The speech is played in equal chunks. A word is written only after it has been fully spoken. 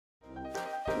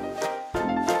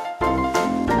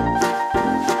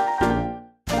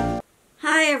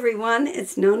everyone,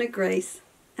 it's NonnaGrace,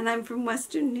 and I'm from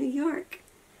Western New York.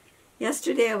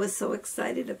 Yesterday I was so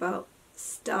excited about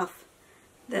stuff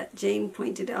that Jane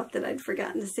pointed out that I'd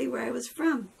forgotten to say where I was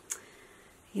from.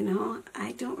 You know,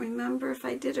 I don't remember if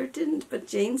I did or didn't, but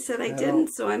Jane said I didn't,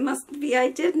 so I must be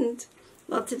I didn't.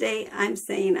 Well, today I'm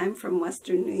saying I'm from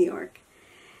Western New York.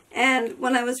 And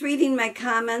when I was reading my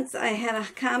comments, I had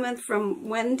a comment from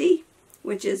Wendy,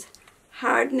 which is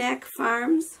Hardnack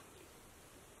Farms.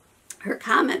 Her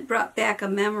comment brought back a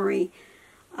memory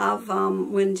of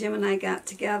when Jim and I got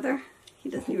together. He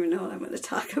doesn't even know what I'm going to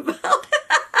talk about.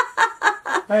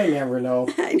 I never know.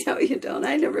 I know you don't.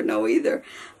 I never know either.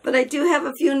 But I do have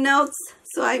a few notes,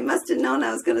 so I must have known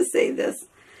I was going to say this.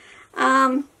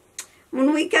 When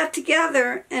we got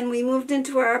together and we moved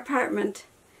into our apartment,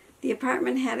 the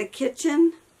apartment had a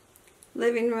kitchen,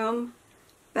 living room,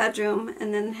 bedroom,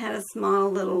 and then had a small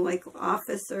little like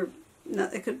office, or no,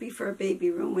 it could be for a baby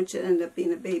room, which it ended up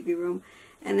being a baby room.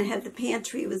 And it had the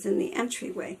pantry was in the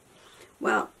entryway.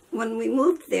 Well, when we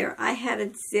moved there, I had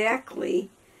exactly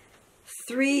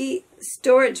 3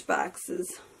 storage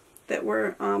boxes that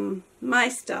were my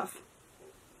stuff.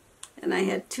 And I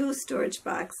had 2 storage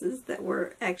boxes that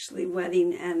were actually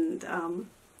wedding and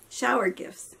shower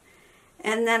gifts.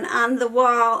 And then on the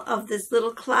wall of this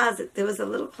little closet, there was a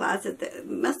little closet that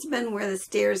must have been where the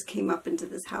stairs came up into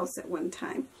this house at one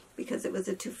time, because it was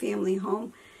a 2-family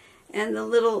home. And the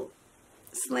little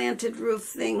slanted roof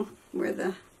thing where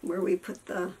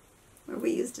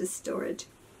we used as storage.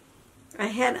 I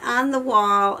had on the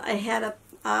wall, I had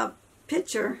a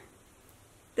picture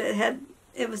that had,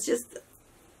 it was just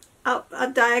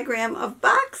a diagram of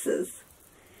boxes.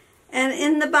 And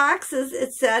in the boxes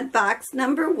it said box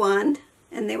number 1,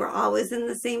 and they were always in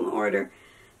the same order,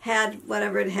 had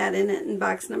whatever it had in it, and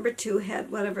box number 2 had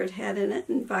whatever it had in it,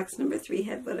 and box number 3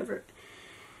 had whatever.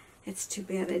 It's too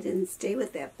bad I didn't stay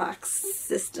with that box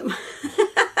system.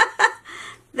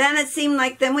 Then it seemed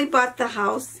like, then we bought the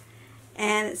house,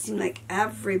 and it seemed like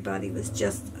everybody was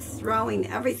just throwing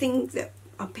everything that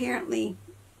apparently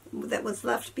that was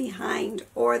left behind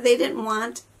or they didn't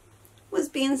want was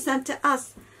being sent to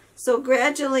us. So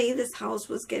gradually this house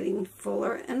was getting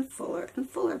fuller and fuller and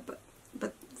fuller.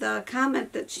 But the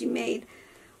comment that she made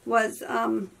was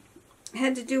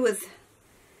had to do with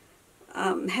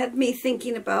had me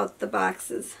thinking about the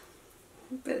boxes.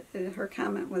 But her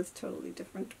comment was totally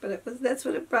different. But that's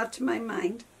what it brought to my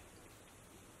mind.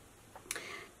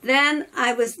 Then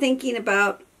I was thinking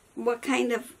about what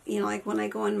kind of, you know, like when I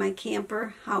go in my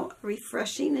camper, how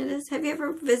refreshing it is. Have you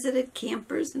ever visited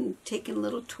campers and taken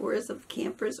little tours of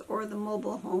campers or the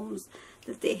mobile homes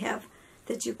that they have,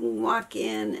 that you can walk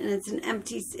in and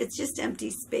it's just empty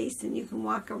space, and you can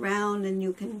walk around and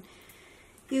you can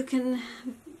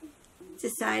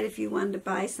decide if you wanted to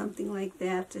buy something like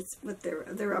that. It's what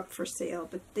they're up for sale,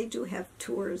 but they do have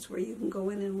tours where you can go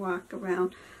in and walk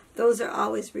around. Those are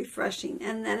always refreshing.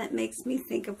 And then it makes me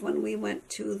think of when we went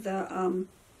to the,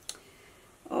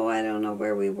 oh, I don't know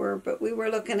where we were, but we were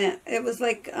looking at, it was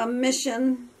like a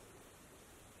mission,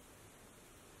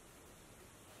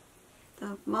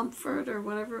 the Mumford or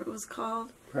whatever it was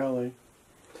called. Probably.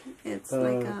 It's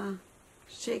like a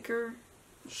Shaker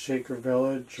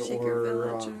Village or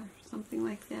something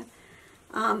like that.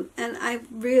 And I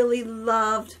really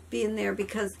loved being there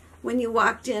because when you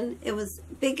walked in, it was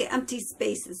big empty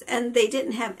spaces, and they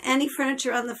didn't have any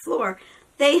furniture on the floor.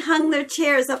 They hung their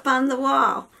chairs up on the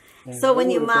wall. And so when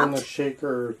you mopped, the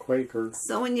Shaker or Quaker.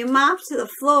 So when you mopped to the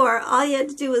floor, all you had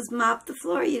to do was mop the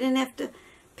floor. You didn't have to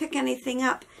pick anything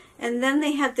up. And then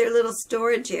they had their little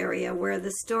storage area, where the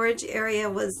storage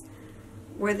area was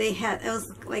where they had, it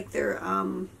was like their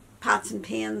pots and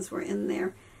pans were in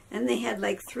there. And they had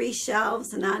like 3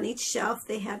 shelves, and on each shelf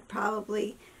they had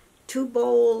probably 2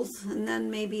 bowls, and then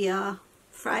maybe a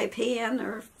fry pan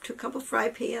or 2 couple fry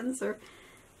pans, or,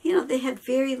 you know, they had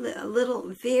very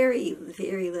little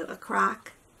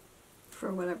crock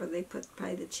for whatever they put,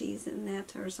 probably the cheese in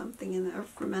that or something, in or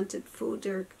fermented food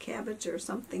or cabbage or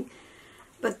something.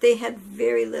 But they had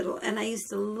very little, and I used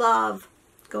to love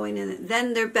going in it.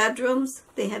 Then their bedrooms,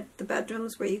 they had the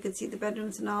bedrooms where you could see the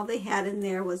bedrooms, and all they had in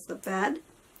there was the bed,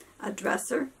 a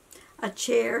dresser, a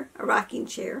chair, a rocking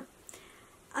chair.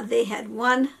 They had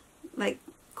one like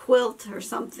quilt or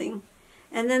something,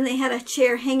 and then they had a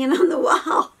chair hanging on the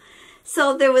wall.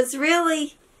 So there was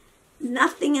really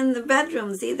nothing in the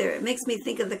bedrooms either. It makes me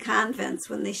think of the convents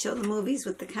when they show the movies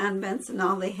with the convents, and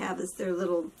all they have is their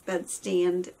little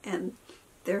bedstand and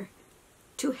their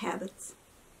 2 habits.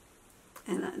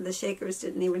 And the Shakers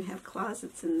didn't even have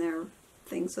closets in their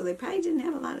thing, so they probably didn't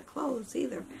have a lot of clothes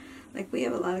either. Like we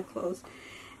have a lot of clothes.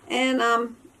 And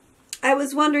I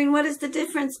was wondering, what is the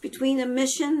difference between a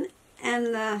mission and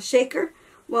the shaker?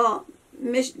 Well,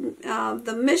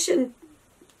 the mission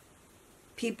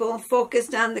people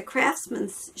focused on the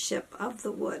craftsmanship of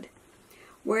the wood,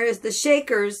 whereas the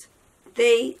shakers,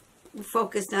 they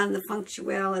focused on the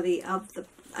functionality of the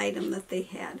item that they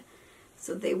had.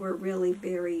 So they were really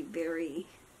very, very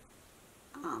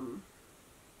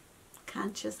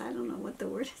conscious. I don't know what the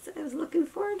word is I was looking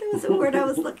for. It was a word I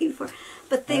was looking for.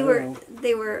 But they're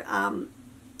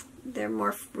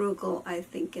more frugal, I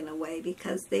think, in a way,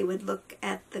 because they would look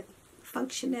at the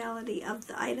functionality of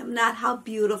the item, not how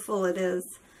beautiful it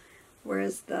is,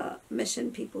 whereas the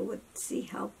mission people would see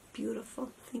how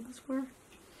beautiful things were.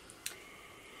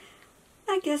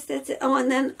 I guess that's it. Oh,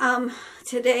 and then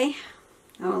today,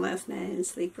 last night I didn't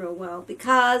sleep real well.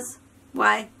 Because,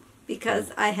 why?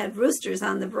 Because I had roosters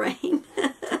on the brain.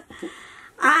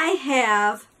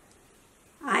 I'm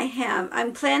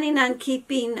planning on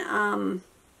keeping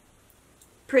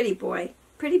Pretty Boy.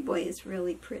 Pretty Boy is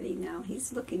really pretty now.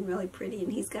 He's looking really pretty,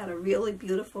 and he's got a really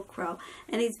beautiful crow.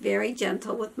 And he's very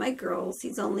gentle with my girls.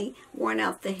 He's only worn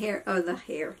out the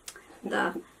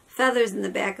feathers in the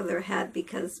back of their head,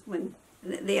 because when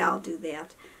they all do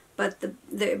that. But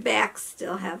their backs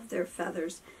still have their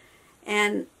feathers.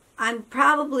 And I'm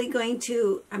probably going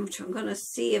to, I'm going to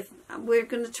see if, we're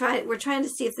trying to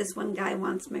see if this one guy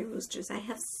wants my roosters. I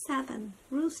have 7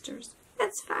 roosters.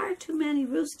 That's far too many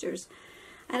roosters.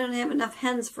 I don't have enough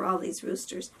hens for all these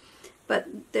roosters. But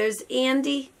there's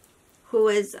Andy, who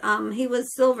is, he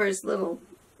was Silver's little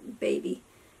baby.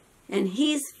 And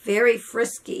he's very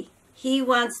frisky. He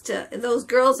wants to, those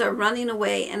girls are running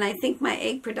away, and I think my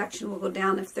egg production will go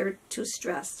down if they're too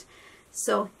stressed.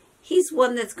 So he's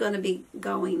one that's going to be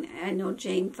going. I know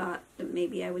Jane thought that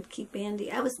maybe I would keep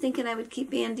Andy. I was thinking I would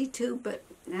keep Andy too, but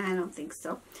I don't think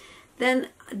so. Then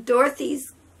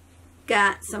Dorothy's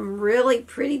got some really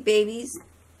pretty babies,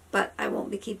 but I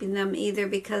won't be keeping them either,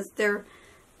 because they're,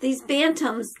 these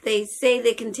bantams, they say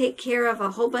they can take care of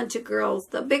a whole bunch of girls.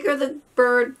 The bigger the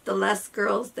bird, the less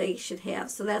girls they should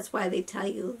have. So that's why they tell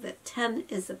you that 10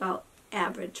 is about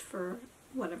average for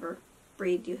whatever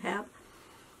breed you have.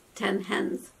 10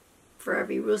 hens for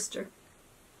every rooster.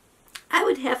 I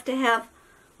would have to have,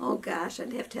 oh gosh,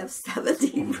 I'd have to have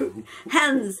 70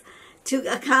 hens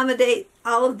to accommodate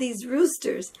all of these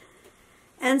roosters.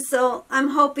 And so I'm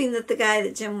hoping that the guy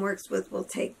that Jim works with will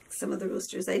take some of the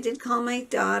roosters. I did call my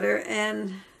daughter,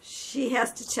 and she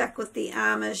has to check with the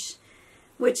Amish,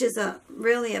 which is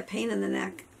really a pain in the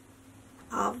neck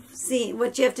of seeing.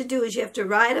 What you have to do is you have to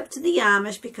ride up to the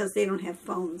Amish, because they don't have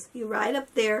phones. You ride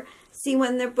up there, see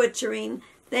when they're butchering,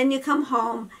 then you come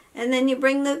home, and then you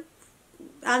bring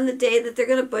on the day that they're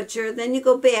going to butcher, then you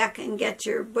go back and get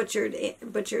your butchered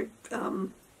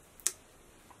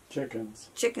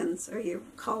chickens, or your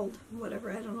culled, whatever.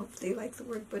 I don't know if they like the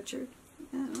word butchered.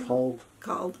 Culled.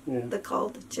 Yeah. The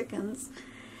culled chickens.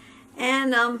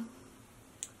 And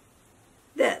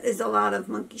that is a lot of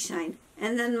monkey shine.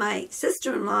 And then my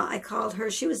sister-in-law, I called her.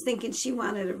 She was thinking she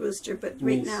wanted a rooster, but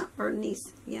right now, or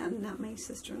niece. Yeah, not my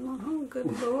sister-in-law. Oh,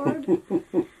 good Lord.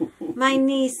 My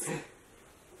niece,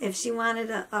 if she wanted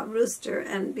a rooster,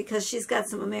 and because she's got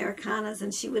some Americanas,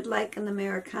 and she would like an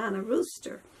Americana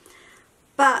rooster.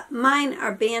 But mine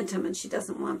are bantam, and she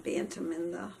doesn't want bantam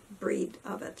in the breed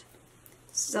of it.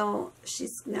 So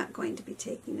she's not going to be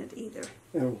taking it either.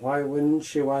 And why wouldn't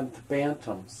she want the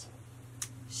bantams?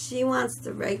 She wants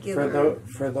the regular.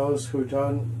 For those who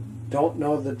don't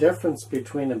know the difference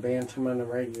between a bantam and a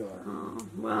regular. Oh,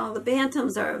 well, the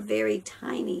bantams are a very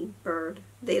tiny bird.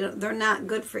 They're not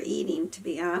good for eating, to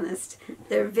be honest.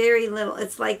 They're very little.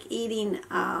 It's like eating,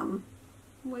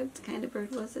 what kind of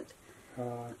bird was it?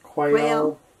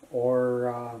 Quail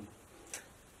or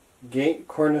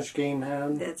Cornish game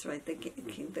hen. That's right,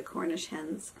 the Cornish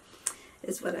hens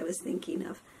is what I was thinking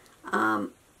of.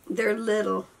 They're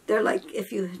little. They're like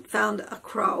if you found a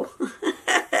crow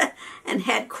and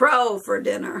had crow for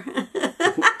dinner.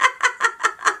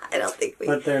 I don't think we.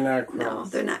 But they're not crows. No,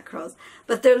 they're not crows.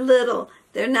 But they're little.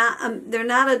 They're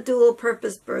not a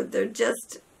dual-purpose bird. They're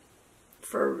just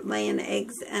for laying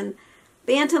eggs. And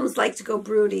bantams like to go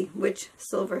broody, which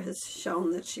Silver has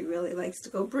shown that she really likes to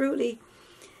go broody.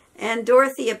 And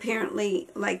Dorothy apparently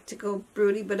liked to go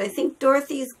broody, but I think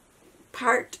Dorothy's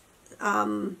part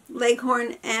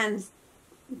Leghorn and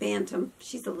bantam.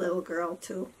 She's a little girl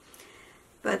too.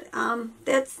 But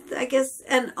that's, I guess,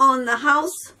 and on the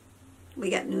house, we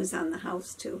got news on the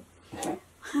house too.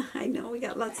 I know, we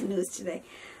got lots of news today.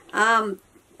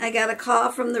 I got a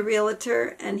call from the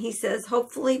realtor, and he says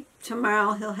hopefully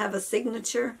tomorrow he'll have a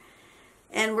signature,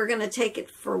 And we're going to take it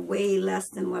for way less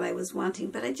than what I was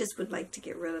wanting, but I just would like to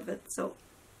get rid of it. So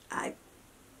I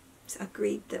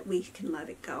agreed that we can let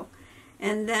it go.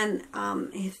 And then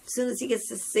as soon as he gets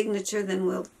his signature, then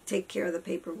we'll take care of the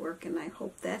paperwork, and I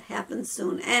hope that happens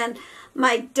soon. And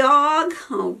my dog,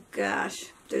 oh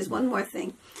gosh, there's one more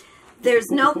thing.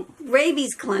 There's no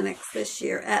rabies clinics this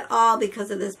year at all because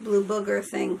of this blue booger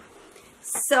thing.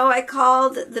 So I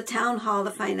called the town hall to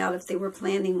find out if they were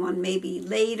planning one maybe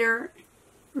later.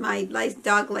 My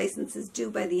dog license is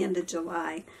due by the end of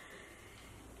July.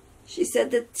 She said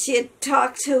that she had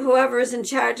talked to whoever is in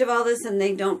charge of all this, and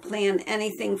they don't plan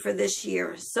anything for this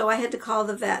year. So I had to call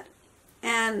the vet,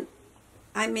 and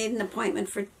I made an appointment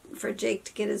for Jake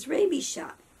to get his rabies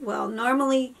shot. Well,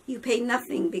 normally you pay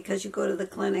nothing because you go to the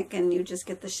clinic and you just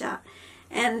get the shot.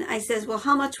 And I says, well,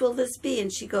 how much will this be?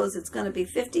 And she goes, it's going to be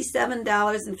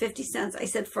 $57.50. I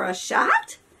said, for a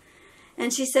shot?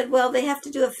 And she said, well, they have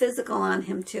to do a physical on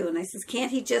him too. And I says,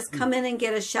 can't he just come in and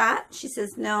get a shot? She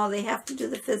says, no, they have to do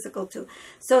the physical too.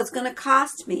 So it's going to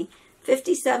cost me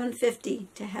 $57.50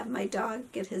 to have my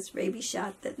dog get his rabies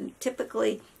shot that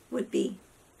typically would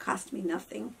cost me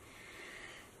nothing.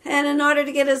 And in order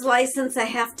to get his license, I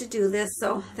have to do this.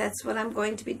 So that's what I'm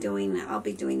going to be doing. I'll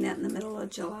be doing that in the middle of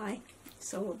July.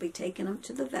 So we'll be taking him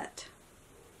to the vet.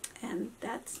 And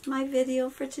that's my video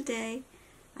for today.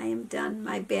 I am done.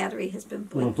 My battery has been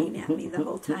blinking at me the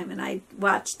whole time, and I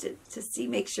watched it to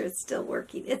make sure it's still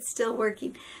working. It's still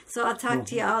working. So I'll talk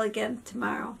to you all again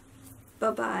tomorrow.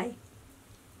 Bye-bye.